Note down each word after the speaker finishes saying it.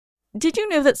Did you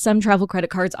know that some travel credit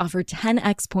cards offer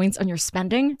 10x points on your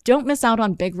spending? Don't miss out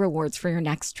on big rewards for your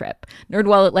next trip.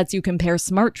 NerdWallet lets you compare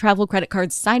smart travel credit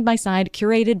cards side by side,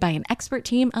 curated by an expert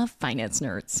team of finance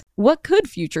nerds. What could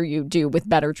future you do with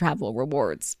better travel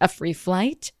rewards? A free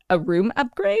flight? A room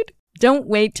upgrade? Don't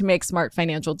wait to make smart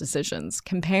financial decisions.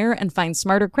 Compare and find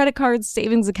smarter credit cards,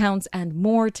 savings accounts, and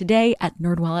more today at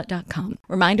nerdwallet.com.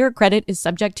 Reminder, credit is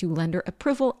subject to lender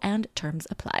approval and terms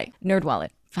apply. NerdWallet.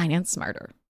 Finance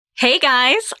smarter. Hey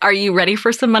guys, are you ready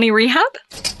for some money rehab?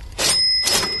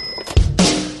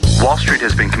 Wall Street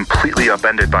has been completely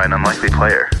upended by an unlikely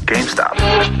player, GameStop.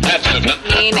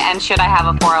 And should I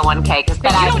have a 401k? Because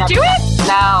then you don't do it?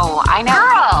 No, I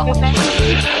know.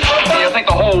 You think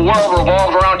the whole world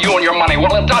revolves around you and your money?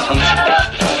 Well, it doesn't.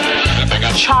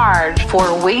 Charge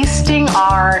for wasting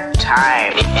our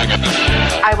time.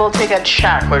 I will take a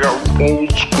check like a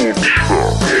old school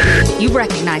check. You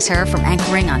recognize her from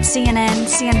anchoring on CNN,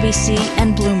 CNBC,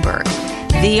 and Bloomberg.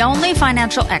 The only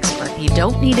financial expert you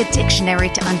don't need a dictionary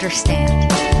to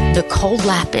understand. Nicole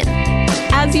Lapin.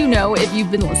 As you know, if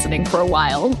you've been listening for a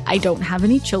while, I don't have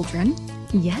any children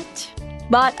yet,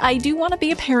 but I do want to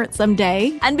be a parent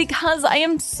someday. And because I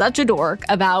am such a dork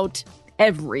about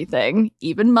everything,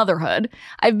 even motherhood,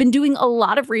 I've been doing a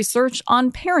lot of research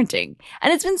on parenting,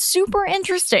 and it's been super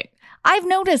interesting. I've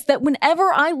noticed that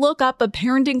whenever I look up a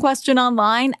parenting question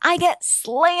online, I get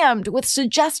slammed with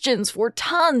suggestions for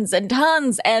tons and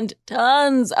tons and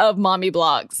tons of mommy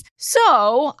blogs.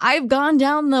 So I've gone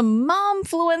down the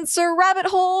Mom-fluencer rabbit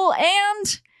hole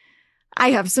and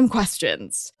I have some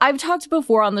questions. I've talked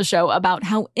before on the show about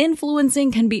how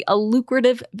influencing can be a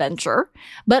lucrative venture,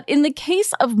 but in the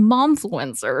case of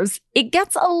Mom-fluencers, it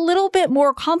gets a little bit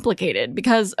more complicated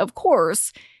because, of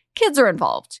course, kids are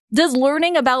involved. Does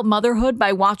learning about motherhood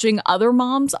by watching other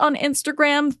moms on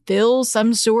Instagram fill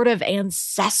some sort of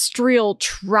ancestral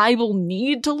tribal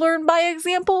need to learn by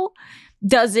example?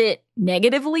 Does it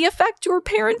negatively affect your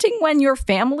parenting when your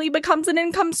family becomes an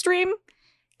income stream?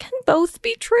 Can both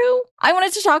be true? I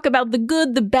wanted to talk about the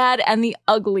good, the bad, and the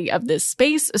ugly of this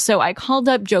space, so I called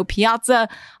up Jo Piazza,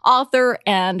 author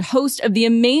and host of the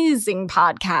amazing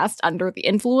podcast Under the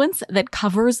Influence that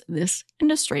covers this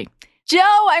industry. Jo,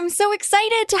 I'm so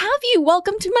excited to have you.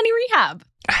 Welcome to Money Rehab.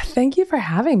 Thank you for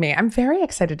having me. I'm very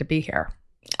excited to be here.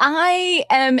 I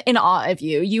am in awe of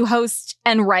you. You host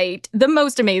and write the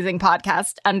most amazing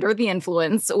podcast, Under the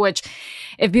Influence, which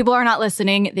if people are not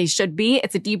listening, they should be.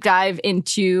 It's a deep dive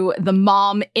into the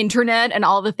mom internet and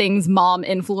all the things mom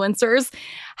influencers.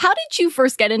 How did you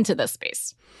first get into this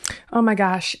space? Oh my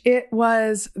gosh, it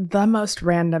was the most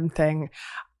random thing.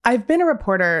 I've been a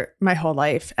reporter my whole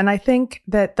life, and I think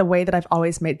that the way that I've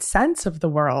always made sense of the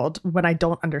world when I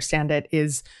don't understand it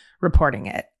is reporting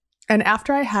it. And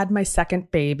after I had my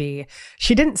second baby,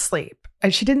 she didn't sleep.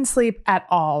 She didn't sleep at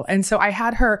all. And so I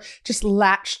had her just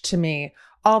latched to me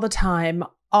all the time,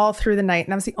 all through the night.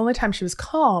 And that was the only time she was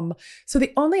calm. So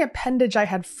the only appendage I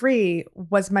had free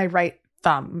was my right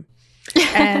thumb.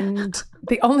 And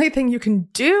the only thing you can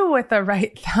do with the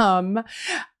right thumb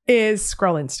is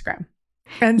scroll Instagram.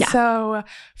 And so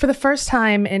for the first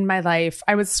time in my life,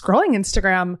 I was scrolling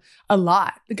Instagram a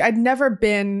lot. Like I'd never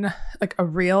been like a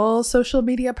real social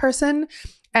media person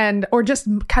or just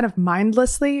kind of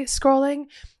mindlessly scrolling.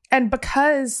 And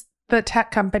because the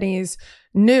tech companies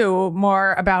knew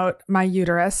more about my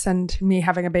uterus and me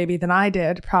having a baby than I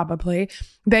did, probably,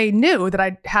 they knew that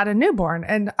I had a newborn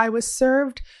and I was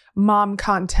served mom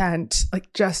content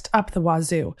like just up the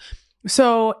wazoo.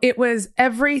 So it was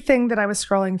everything that I was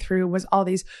scrolling through was all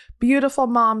these beautiful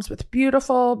moms with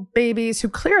beautiful babies who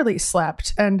clearly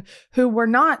slept and who were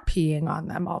not peeing on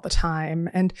them all the time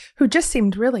and who just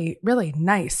seemed really, really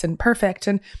nice and perfect.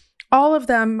 And all of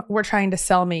them were trying to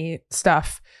sell me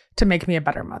stuff to make me a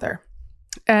better mother.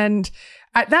 And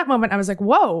at that moment, I was like,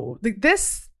 whoa,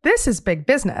 this is big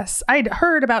business. I'd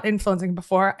heard about influencing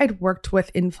before. I'd worked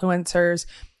with influencers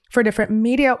for different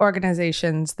media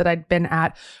organizations that I'd been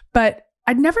at, but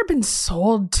I'd never been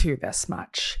sold to this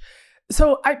much.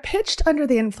 So I pitched Under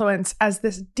the Influence as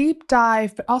this deep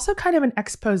dive, but also kind of an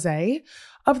expose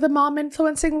of the mom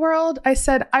influencing world. I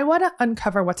said, I want to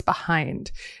uncover what's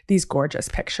behind these gorgeous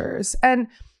pictures. And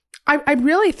I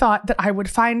really thought that I would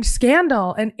find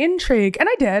scandal and intrigue, and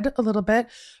I did a little bit,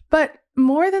 but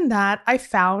more than that, I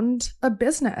found a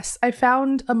business. I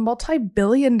found a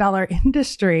multi-billion-dollar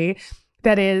industry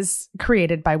that is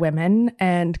created by women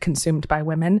and consumed by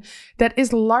women that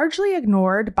is largely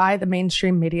ignored by the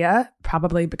mainstream media,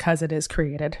 probably because it is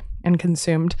created and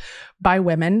consumed by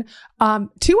women,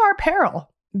 to our peril.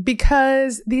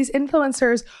 because these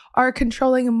influencers are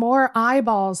controlling more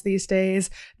eyeballs these days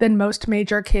than most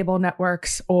major cable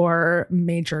networks or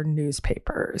major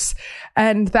newspapers.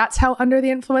 And that's how Under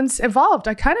the Influence evolved.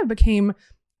 I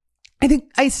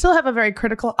think I still have a very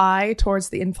critical eye towards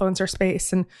the influencer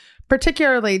space and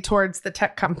particularly towards the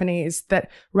tech companies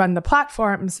that run the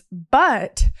platforms.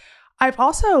 But I've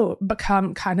also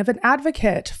become kind of an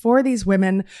advocate for these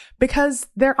women because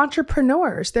they're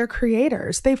entrepreneurs, they're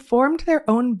creators. They formed their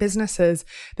own businesses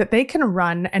that they can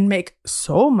run and make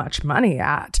so much money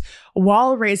at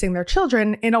while raising their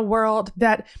children in a world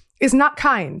that is not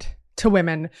kind to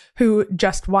women who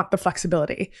just want the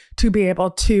flexibility to be able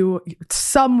to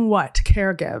somewhat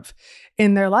caregive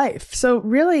in their life. So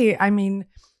really, I mean,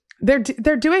 they're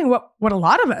doing what a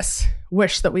lot of us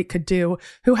wish that we could do,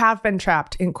 who have been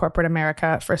trapped in corporate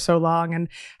America for so long and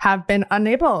have been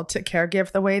unable to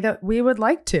caregive the way that we would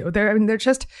like to. They're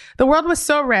just, the world was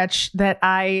so rich that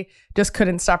I just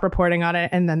couldn't stop reporting on it.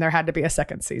 And then there had to be a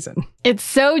second season. It's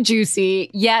so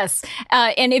juicy. Yes.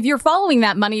 And if you're following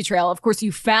that money trail, of course,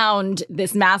 you found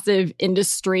this massive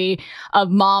industry of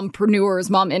mompreneurs,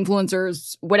 mom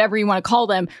influencers, whatever you want to call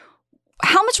them.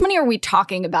 How much money are we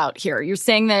talking about here? You're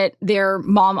saying that they're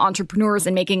mom entrepreneurs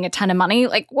and making a ton of money.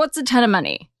 Like, what's a ton of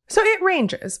money? So it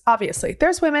ranges, obviously.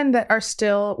 There's women that are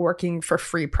still working for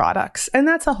free products, and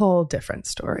that's a whole different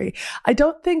story. I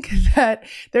don't think that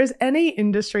there's any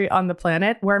industry on the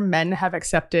planet where men have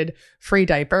accepted free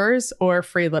diapers or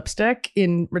free lipstick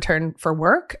in return for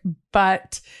work,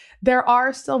 but there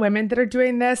are still women that are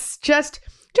doing this just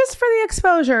for the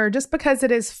exposure, just because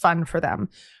it is fun for them.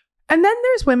 And then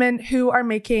there's women who are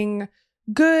making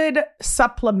good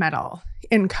supplemental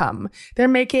income. They're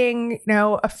making,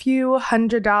 a few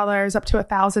 $100 up to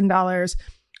 $1,000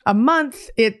 a month.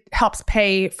 It helps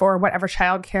pay for whatever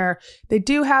childcare they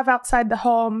do have outside the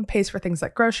home, pays for things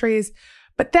like groceries.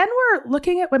 But then we're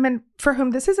looking at women for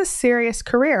whom this is a serious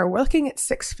career. We're looking at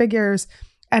six figures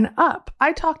and up.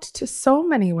 I talked to so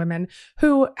many women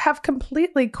who have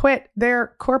completely quit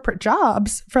their corporate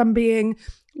jobs, from being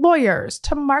lawyers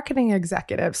to marketing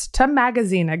executives to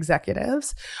magazine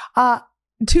executives,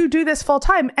 to do this full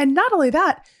time. And not only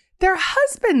that, their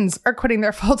husbands are quitting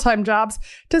their full-time jobs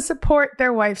to support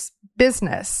their wife's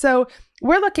business. So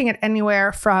we're looking at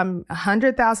anywhere from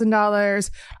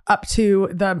 $100,000 up to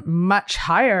the much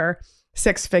higher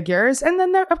six figures. And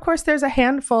then, of course, there's a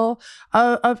handful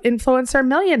of influencer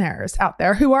millionaires out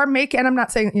there who are making, and I'm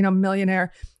not saying,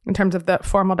 millionaire in terms of the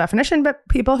formal definition, but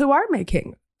people who are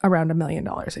making around $1 million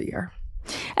a year.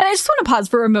 And I just want to pause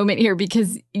for a moment here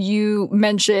because you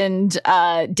mentioned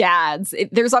dads.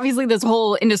 There's obviously this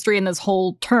whole industry and this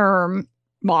whole term,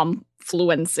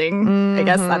 mom-fluencing. Mm-hmm. I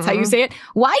guess that's how you say it.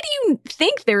 Why do you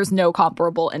think there's no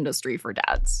comparable industry for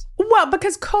dads? Well,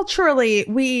 because culturally,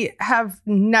 we have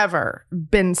never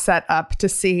been set up to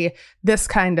see this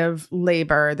kind of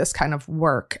labor, this kind of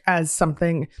work as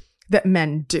something that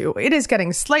men do. It is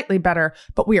getting slightly better,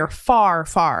 but we are far,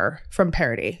 far from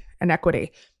parity and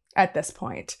equity at this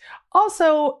point.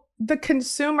 Also, the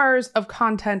consumers of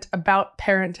content about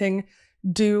parenting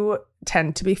do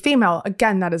tend to be female.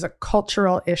 Again, that is a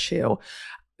cultural issue.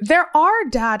 There are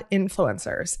dad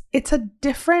influencers. It's a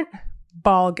different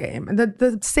ball game.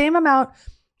 The same amount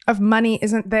of money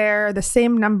isn't there. The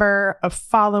same number of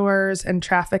followers and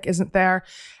traffic isn't there.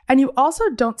 And you also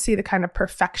don't see the kind of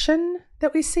perfection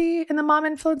that we see in the mom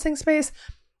influencing space.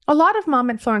 A lot of mom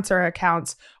influencer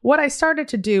accounts, what I started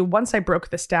to do once I broke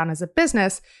this down as a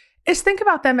business is think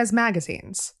about them as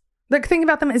magazines. Like, think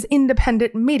about them as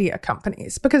independent media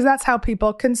companies, because that's how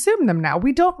people consume them now.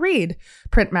 We don't read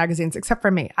print magazines, except for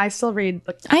me. I still read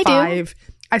five.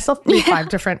 I still read 5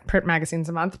 different print magazines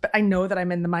a month, but I know that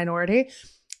I'm in the minority.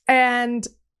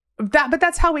 But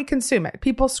that's how we consume it.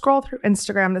 People scroll through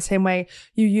Instagram the same way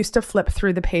you used to flip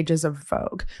through the pages of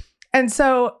Vogue. And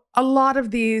so a lot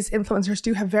of these influencers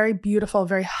do have very beautiful,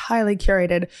 very highly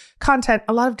curated content.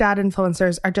 A lot of dad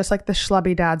influencers are just like the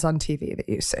schlubby dads on TV that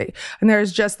you see. And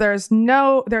there's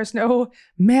no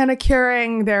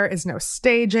manicuring. There is no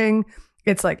staging.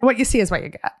 It's like what you see is what you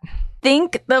get.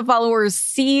 Think the followers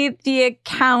see the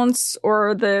accounts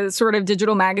or the sort of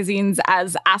digital magazines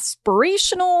as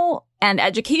aspirational and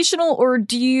educational, or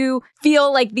do you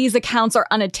feel like these accounts are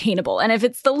unattainable? And if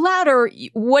it's the latter,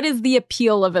 what is the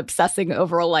appeal of obsessing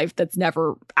over a life that's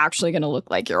never actually going to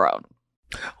look like your own?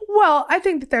 Well, I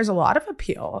think that there's a lot of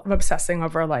appeal of obsessing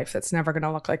over a life that's never going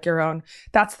to look like your own.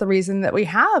 That's the reason that we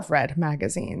have read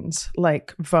magazines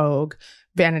like Vogue,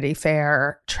 Vanity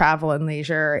Fair, Travel and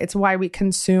Leisure. It's why we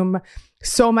consume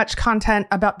so much content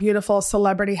about beautiful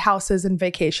celebrity houses and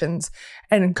vacations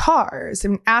and cars.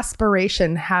 And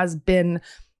aspiration has been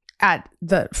at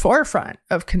the forefront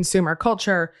of consumer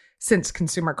culture since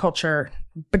consumer culture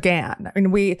began. I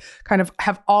mean, we kind of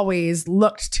have always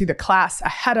looked to the class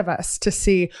ahead of us to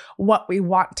see what we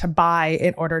want to buy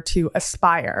in order to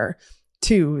aspire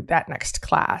to that next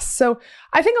class. So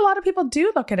I think a lot of people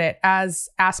do look at it as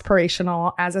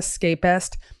aspirational, as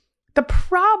escapist. The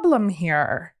problem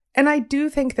here, and I do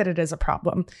think that it is a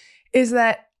problem, is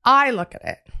that I look at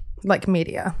it like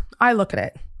media. I look at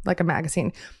it like a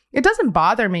magazine. It doesn't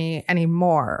bother me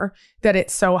anymore that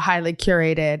it's so highly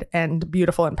curated and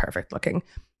beautiful and perfect looking.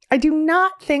 I do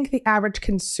not think the average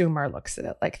consumer looks at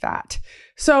it like that.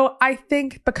 So I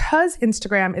think because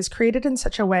Instagram is created in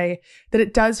such a way that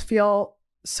it does feel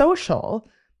social,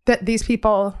 that these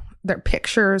people, their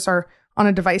pictures are on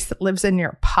a device that lives in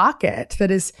your pocket, that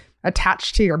is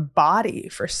attached to your body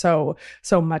for so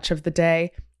much of the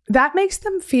day, that makes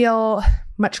them feel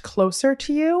much closer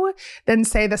to you than,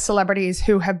 say, the celebrities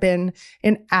who have been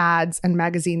in ads and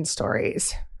magazine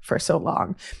stories for so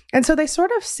long. And so they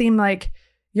sort of seem like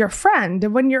your friend.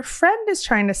 And when your friend is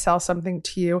trying to sell something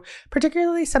to you,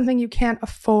 particularly something you can't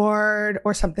afford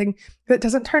or something that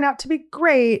doesn't turn out to be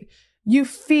great, you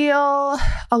feel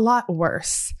a lot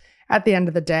worse at the end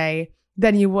of the day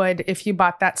than you would if you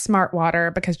bought that smart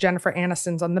water because Jennifer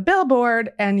Aniston's on the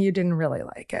billboard and you didn't really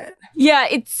like it. Yeah,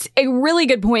 it's a really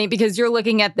good point because you're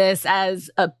looking at this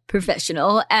as a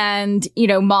professional and, you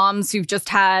know, moms who've just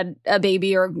had a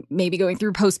baby or maybe going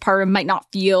through postpartum might not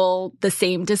feel the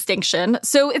same distinction.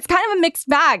 So it's kind of a mixed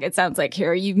bag, it sounds like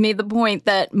here. You've made the point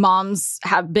that moms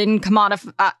have been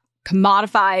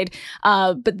commodified,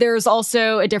 but there's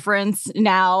also a difference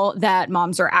now that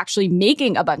moms are actually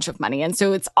making a bunch of money. And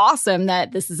so it's awesome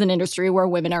that this is an industry where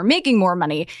women are making more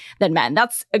money than men.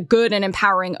 That's a good and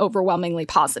empowering, overwhelmingly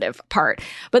positive part.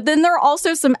 But then there are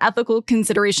also some ethical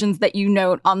considerations that you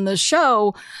note on the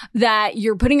show, that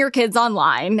you're putting your kids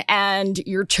online and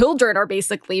your children are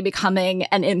basically becoming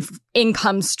an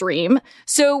income stream.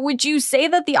 So would you say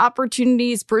that the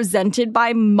opportunities presented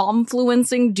by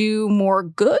mom-fluencing do more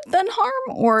good than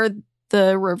harm, or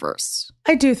the reverse?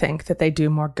 I do think that they do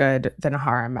more good than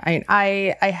harm.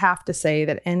 I have to say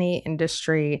that any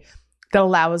industry that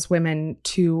allows women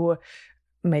to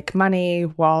make money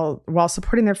while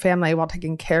supporting their family, while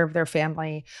taking care of their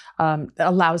family,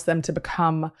 allows them to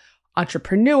become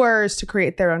entrepreneurs, to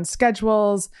create their own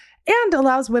schedules, and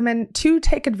allows women to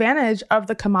take advantage of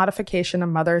the commodification of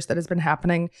mothers that has been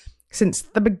happening since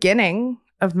the beginning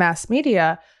of mass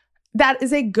media. That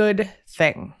is a good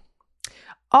thing.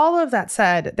 All of that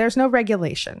said, there's no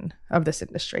regulation of this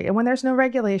industry. And when there's no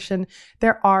regulation,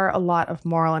 there are a lot of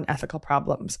moral and ethical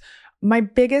problems. My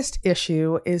biggest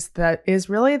issue is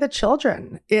really the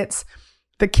children. It's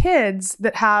the kids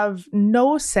that have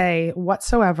no say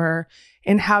whatsoever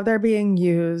in how they're being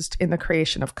used in the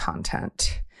creation of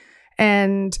content.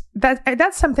 And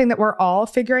that's something that we're all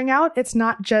figuring out. It's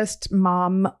not just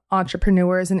mom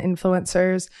entrepreneurs and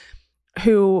influencers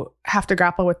who have to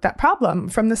grapple with that problem.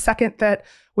 From the second that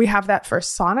we have that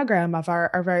first sonogram of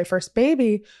our very first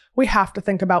baby, we have to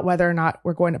think about whether or not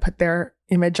we're going to put their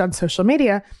image on social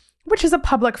media, which is a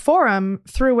public forum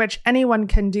through which anyone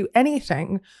can do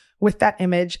anything with that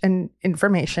image and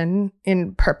information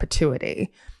in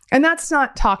perpetuity. And that's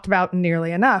not talked about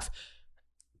nearly enough.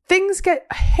 Things get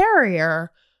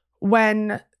hairier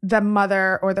when the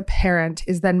mother or the parent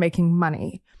is then making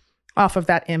money off of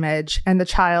that image, and the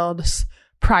child's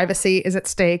privacy is at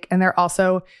stake, and they're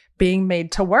also being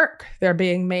made to work. They're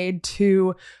being made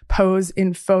to pose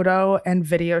in photo and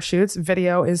video shoots.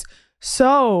 Video is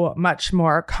so much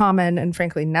more common and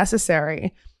frankly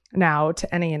necessary now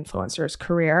to any influencer's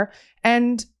career.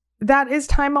 And that is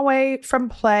time away from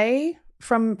play,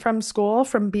 from school,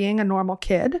 from being a normal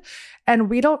kid. And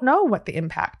we don't know what the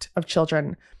impact of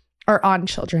children or on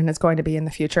children is going to be in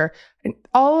the future. And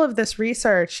all of this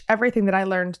research, everything that I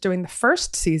learned doing the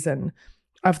first season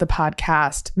of the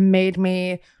podcast, made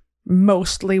me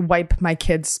mostly wipe my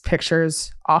kids'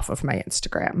 pictures off of my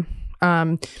Instagram.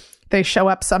 They show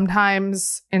up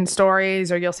sometimes in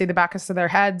stories, or you'll see the backs of their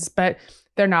heads, but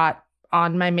they're not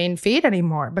on my main feed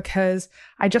anymore because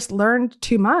I just learned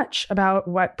too much about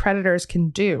what predators can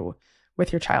do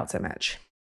with your child's image.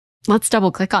 Let's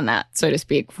double click on that, so to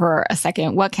speak, for a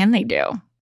second. What can they do?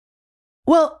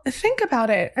 Well, think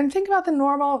about it and think about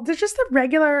there's just the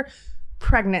regular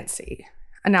pregnancy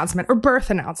announcement or birth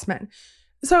announcement.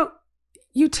 So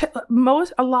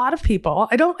a lot of people,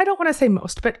 I don't want to say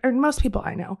most, but most people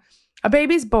I know, a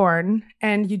baby's born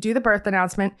and you do the birth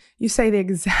announcement. You say the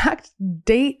exact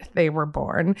date they were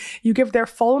born. You give their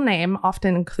full name,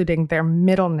 often including their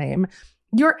middle name.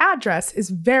 Your address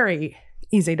is very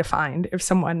easy to find if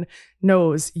someone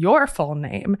knows your full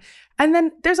name. And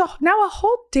then there's now a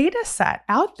whole data set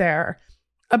out there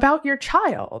about your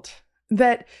child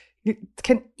that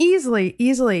can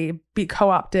easily be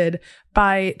co-opted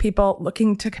by people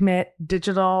looking to commit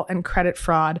digital and credit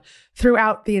fraud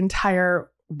throughout the entire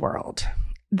world.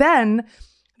 Then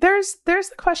there's the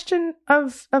question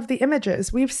of the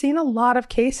images. We've seen a lot of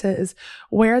cases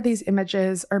where these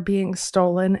images are being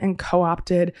stolen and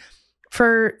co-opted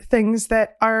for things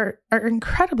that are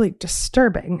incredibly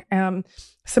disturbing.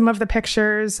 Some of the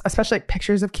pictures, especially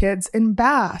pictures of kids in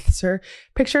baths or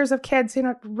pictures of kids,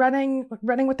 running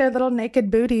with their little naked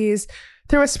booties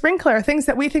through a sprinkler, things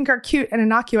that we think are cute and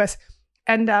innocuous,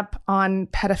 end up on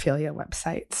pedophilia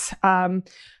websites.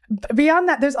 Beyond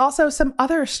that, there's also some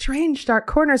other strange dark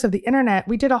corners of the internet.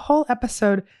 We did a whole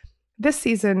episode this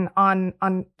season on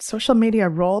social media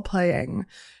role playing,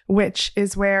 which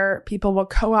is where people will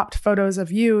co-opt photos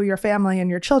of you, your family, and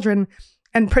your children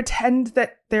and pretend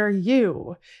that they're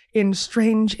you in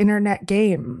strange internet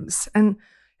games. And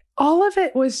all of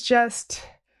it was just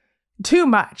too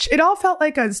much. It all felt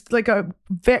like a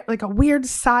weird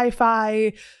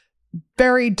sci-fi,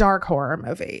 very dark horror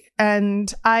movie.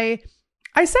 And I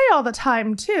say all the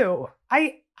time too,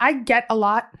 I get a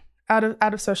lot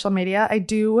out of social media. I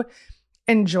do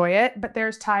enjoy it, but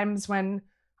there's times when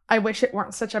I wish it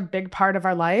weren't such a big part of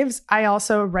our lives. I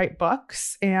also write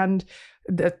books, and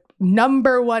the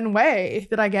number one way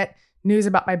that I get news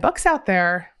about my books out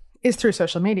there is through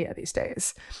social media these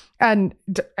days. And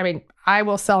I mean, I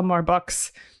will sell more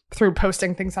books through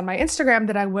posting things on my Instagram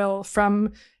than I will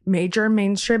from major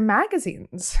mainstream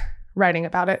magazines writing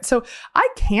about it. So I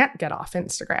can't get off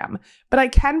Instagram, but I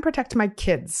can protect my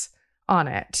kids on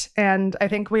it. And I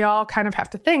think we all kind of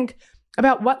have to think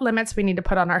about what limits we need to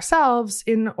put on ourselves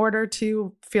in order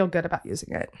to feel good about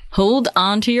using it. Hold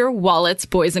on to your wallets,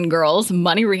 boys and girls.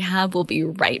 Money Rehab will be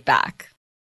right back.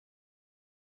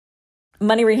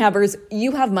 Money Rehabbers,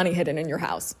 you have money hidden in your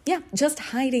house. Yeah, just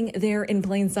hiding there in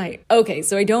plain sight. Okay,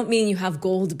 so I don't mean you have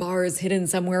gold bars hidden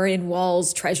somewhere in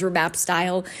walls, treasure map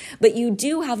style, but you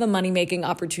do have a money-making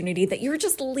opportunity that you're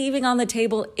just leaving on the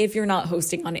table if you're not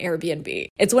hosting on Airbnb.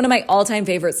 It's one of my all-time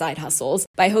favorite side hustles.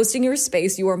 By hosting your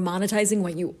space, you are monetizing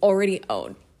what you already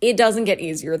own. It doesn't get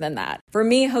easier than that. For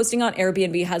me, hosting on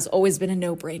Airbnb has always been a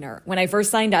no-brainer. When I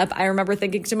first signed up, I remember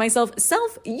thinking to myself,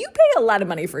 Self, you pay a lot of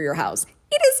money for your house.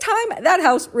 It is time that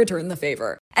house returned the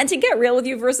favor. And to get real with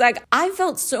you for a sec, I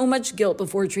felt so much guilt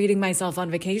before treating myself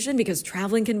on vacation because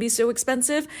traveling can be so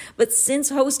expensive. But since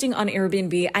hosting on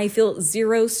Airbnb, I feel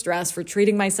zero stress for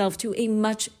treating myself to a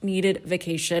much needed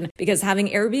vacation because having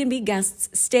Airbnb guests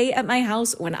stay at my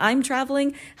house when I'm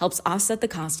traveling helps offset the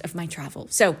cost of my travel.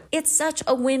 So it's such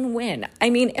a win-win. I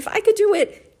mean, if I could do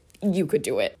it, you could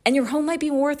do it. And your home might be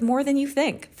worth more than you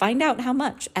think. Find out how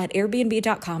much at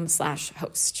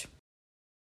airbnb.com/host.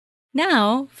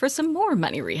 Now for some more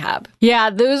money rehab. Yeah,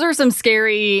 those are some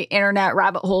scary internet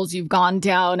rabbit holes you've gone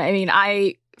down. I mean,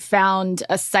 I found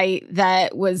a site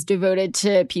that was devoted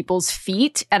to people's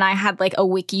feet, and I had like a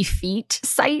wiki feet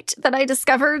site that I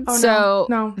discovered.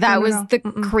 That was the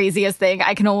craziest thing.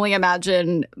 I can only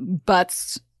imagine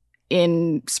butts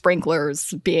in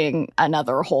sprinklers being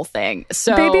another whole thing.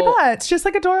 So baby butts, just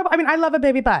like adorable. I mean, I love a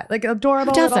baby butt, like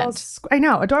adorable. I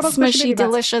know, adorable, smushy,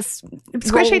 delicious,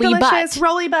 squishy, delicious,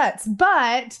 rolly butts.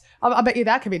 But I'll bet you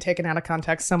that could be taken out of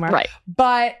context somewhere. Right.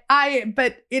 But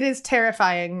it is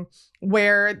terrifying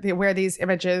where these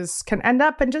images can end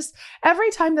up. And just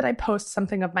every time that I post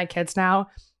something of my kids now,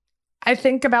 I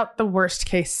think about the worst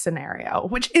case scenario,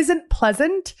 which isn't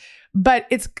pleasant. But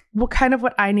it's kind of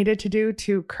what I needed to do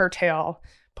to curtail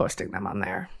posting them on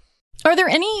there. Are there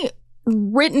any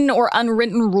written or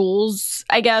unwritten rules,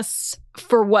 I guess,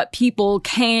 for what people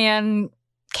can,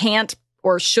 can't,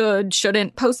 or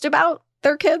shouldn't post about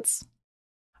their kids?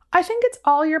 I think it's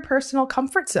all your personal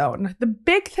comfort zone. The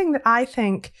big thing that I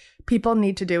think people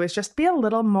need to do is just be a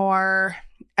little more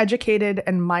educated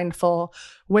and mindful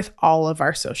with all of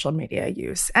our social media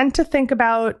use, and to think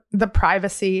about the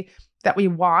privacy that we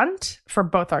want for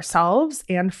both ourselves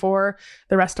and for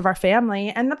the rest of our family,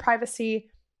 and the privacy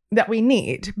that we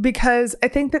need. Because I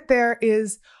think that there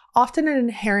is often an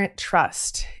inherent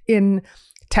trust in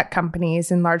tech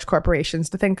companies and large corporations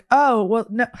to think, oh, well,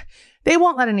 no, they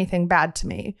won't let anything bad to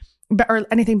me or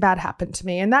anything bad happen to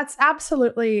me. And that's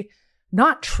absolutely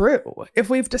not true. If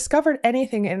we've discovered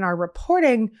anything in our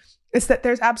reporting, it's that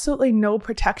there's absolutely no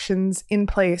protections in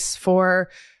place for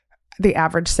the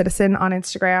average citizen on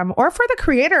Instagram, or for the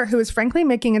creator who is frankly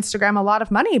making Instagram a lot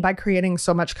of money by creating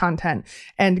so much content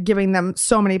and giving them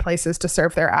so many places to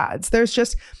serve their ads. There's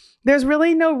just there's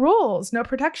really no rules, no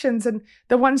protections. And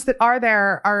the ones that are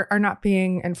there are not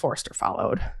being enforced or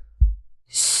followed.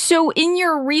 So in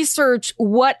your research,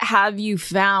 what have you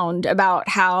found about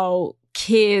how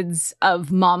kids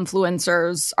of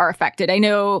Mom-fluencers are affected? I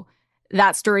know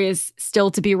that story is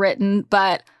still to be written,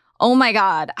 but oh my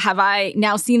God, have I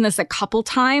now seen this a couple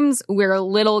times where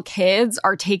little kids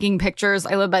are taking pictures,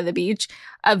 I live by the beach,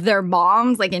 of their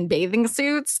moms like in bathing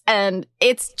suits. And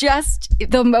it's just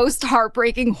the most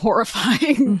heartbreaking,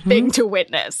 horrifying thing to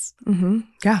witness.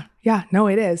 Yeah. No,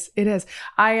 it is. It is.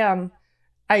 I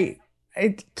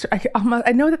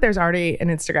know that there's already an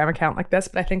Instagram account like this,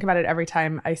 but I think about it every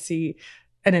time I see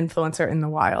an influencer in the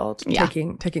wild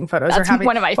taking photos. That's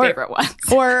one of my favorite ones.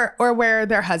 Or where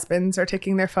their husbands are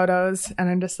taking their photos. And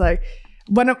I'm just like,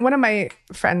 one of my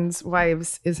friend's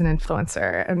wives is an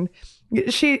influencer, and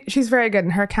she's very good,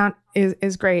 and her account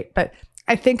is great. But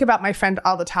I think about my friend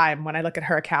all the time when I look at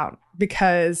her account,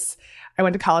 because I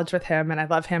went to college with him and I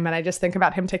love him. And I just think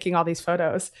about him taking all these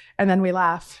photos, and then we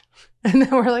laugh. And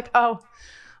then we're like, oh,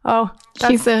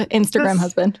 he's an Instagram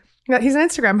husband. He's an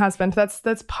Instagram husband.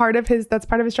 That's part of his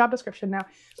job description now.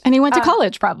 And he went to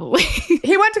college, probably.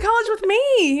 He went to college with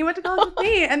me.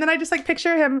 And then I just like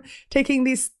picture him taking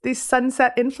these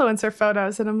sunset influencer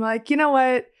photos, and I'm like, you know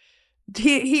what?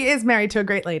 He is married to a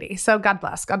great lady. So God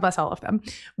bless all of them.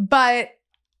 But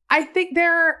I think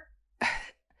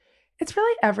it's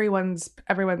really everyone's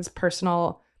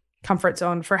personal comfort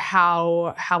zone for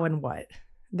how and what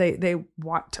they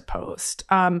want to post.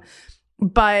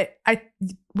 But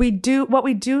what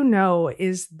we do know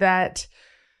is that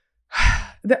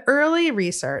the early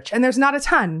research, and there's not a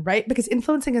ton, right? Because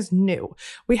influencing is new.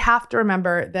 We have to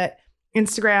remember that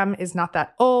Instagram is not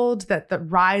that old, that the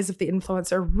rise of the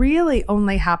influencer really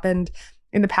only happened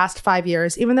in the past 5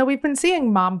 years, even though we've been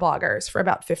seeing mom bloggers for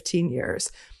about 15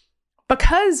 years.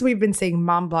 Because we've been seeing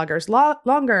mom bloggers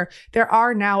longer, there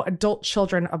are now adult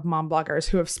children of mom bloggers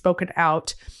who have spoken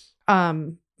out,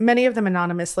 many of them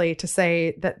anonymously, to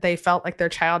say that they felt like their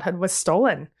childhood was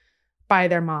stolen by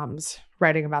their moms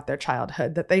writing about their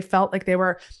childhood, that they felt like they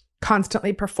were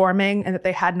constantly performing and that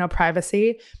they had no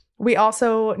privacy. We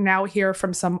also now hear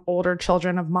from some older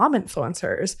children of mom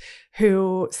influencers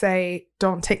who say,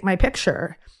 don't take my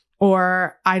picture,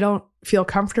 or I don't feel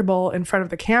comfortable in front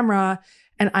of the camera,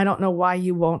 and I don't know why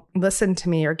you won't listen to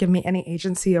me or give me any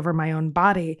agency over my own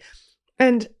body.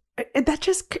 And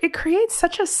it creates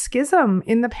such a schism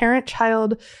in the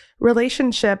parent-child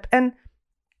relationship. And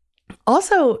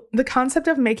also the concept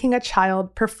of making a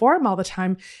child perform all the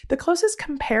time. The closest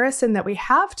comparison that we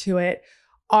have to it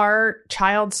are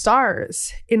child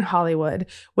stars in Hollywood,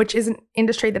 which is an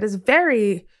industry that is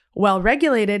very well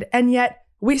regulated. And yet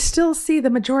we still see the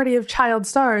majority of child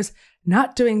stars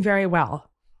not doing very well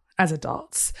as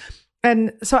adults.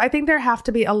 And so I think there have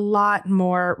to be a lot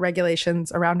more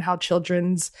regulations around how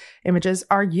children's images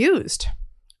are used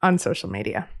on social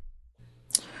media.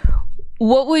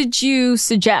 What would you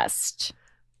suggest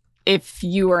if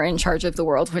you were in charge of the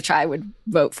world, which I would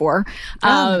vote for,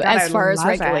 as far as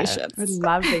regulations? I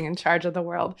love being in charge of the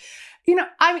world. You know,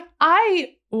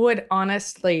 I would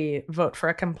honestly vote for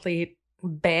a complete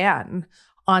ban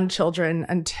on children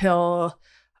until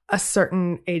a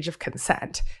certain age of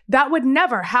consent. That would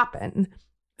never happen.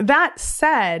 That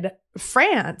said,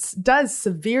 France does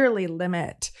severely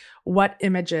limit what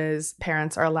images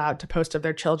parents are allowed to post of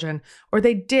their children, or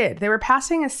they did. They were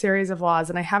passing a series of laws,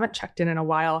 and I haven't checked in a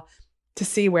while to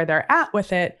see where they're at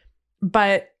with it,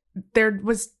 but there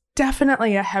was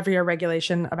definitely a heavier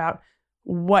regulation about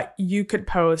what you could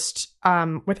post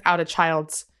without a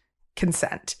child's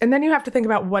consent. And then you have to think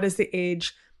about, what is the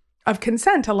age of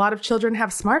consent? A lot of children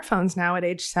have smartphones now at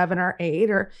age 7 or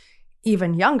 8 or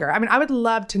even younger. I mean, I would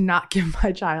love to not give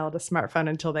my child a smartphone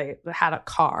until they had a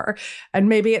car. And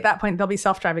maybe at that point, there'll be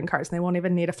self-driving cars and they won't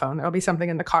even need a phone. There'll be something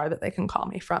in the car that they can call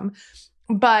me from.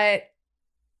 But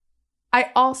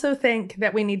I also think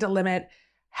that we need to limit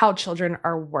how children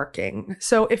are working.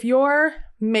 So if you're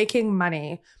making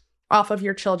money off of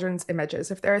your children's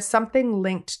images, if there is something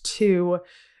linked to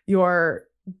your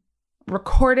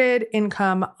recorded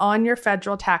income on your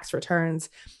federal tax returns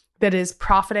that is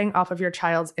profiting off of your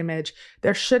child's image,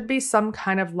 there should be some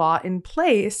kind of law in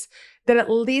place that at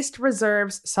least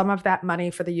reserves some of that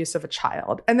money for the use of a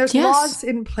child. And there's laws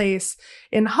in place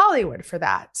in Hollywood for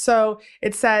that. So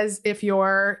it says if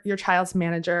you're your child's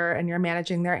manager and you're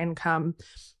managing their income,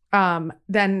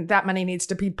 then that money needs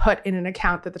to be put in an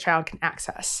account that the child can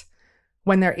access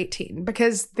when they're 18,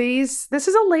 because this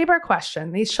is a labor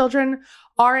question. These children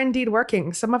are indeed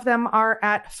working. Some of them are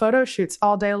at photo shoots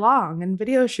all day long and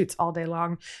video shoots all day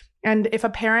long. And if a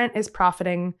parent is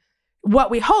profiting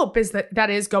what we hope is that that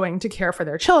is going to care for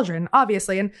their children,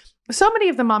 obviously. And so many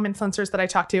of the mom influencers that I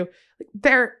talk to,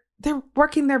 they're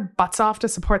working their butts off to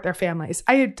support their families.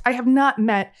 I have not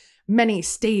met many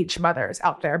stage mothers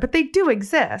out there, but they do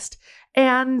exist.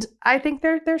 And I think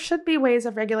there should be ways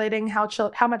of regulating how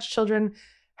much children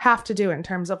have to do in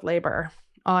terms of labor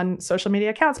on social media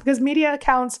accounts, because media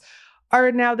accounts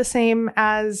are now the same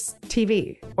as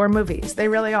TV or movies. They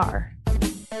really are.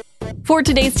 For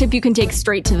today's tip you can take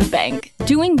straight to the bank,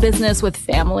 doing business with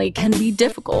family can be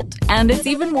difficult, and it's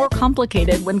even more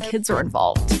complicated when kids are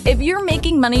involved. If you're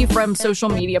making money from social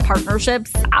media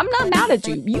partnerships, I'm not mad at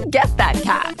you. You get that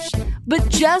cash. But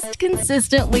just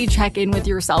consistently check in with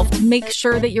yourself to make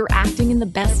sure that you're acting in the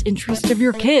best interest of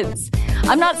your kids.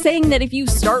 I'm not saying that if you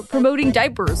start promoting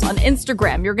diapers on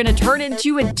Instagram, you're going to turn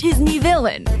into a Disney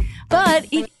villain. But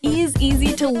it is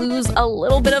easy to lose a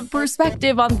little bit of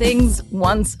perspective on things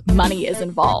once money is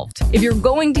involved. If you're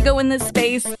going to go in this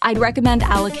space, I'd recommend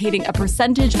allocating a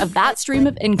percentage of that stream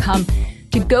of income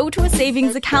to go to a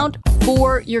savings account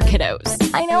for your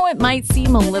kiddos. I know it might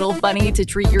seem a little funny to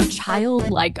treat your child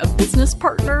like a business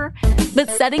partner, but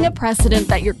setting a precedent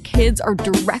that your kids are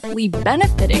directly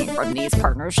benefiting from these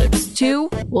partnerships too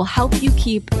will help you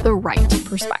keep the right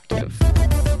perspective.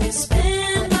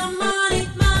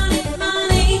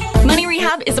 Money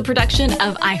Rehab is a production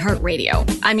of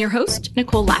iHeartRadio. I'm your host,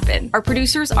 Nicole Lappin. Our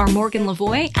producers are Morgan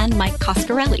Lavoie and Mike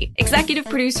Coscarelli. Executive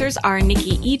producers are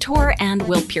Nikki Etor and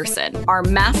Will Pearson. Our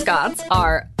mascots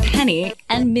are Penny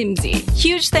and Mimsy.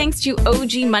 Huge thanks to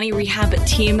OG Money Rehab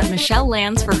team Michelle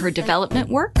Lands for her development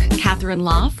work, Catherine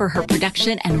Law for her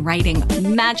production and writing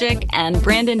magic, and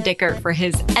Brandon Dicker for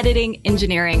his editing,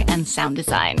 engineering, and sound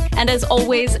design. And as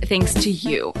always, thanks to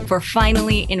you for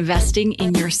finally investing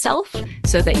in yourself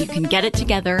so that you can get it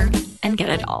together and get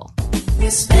it all.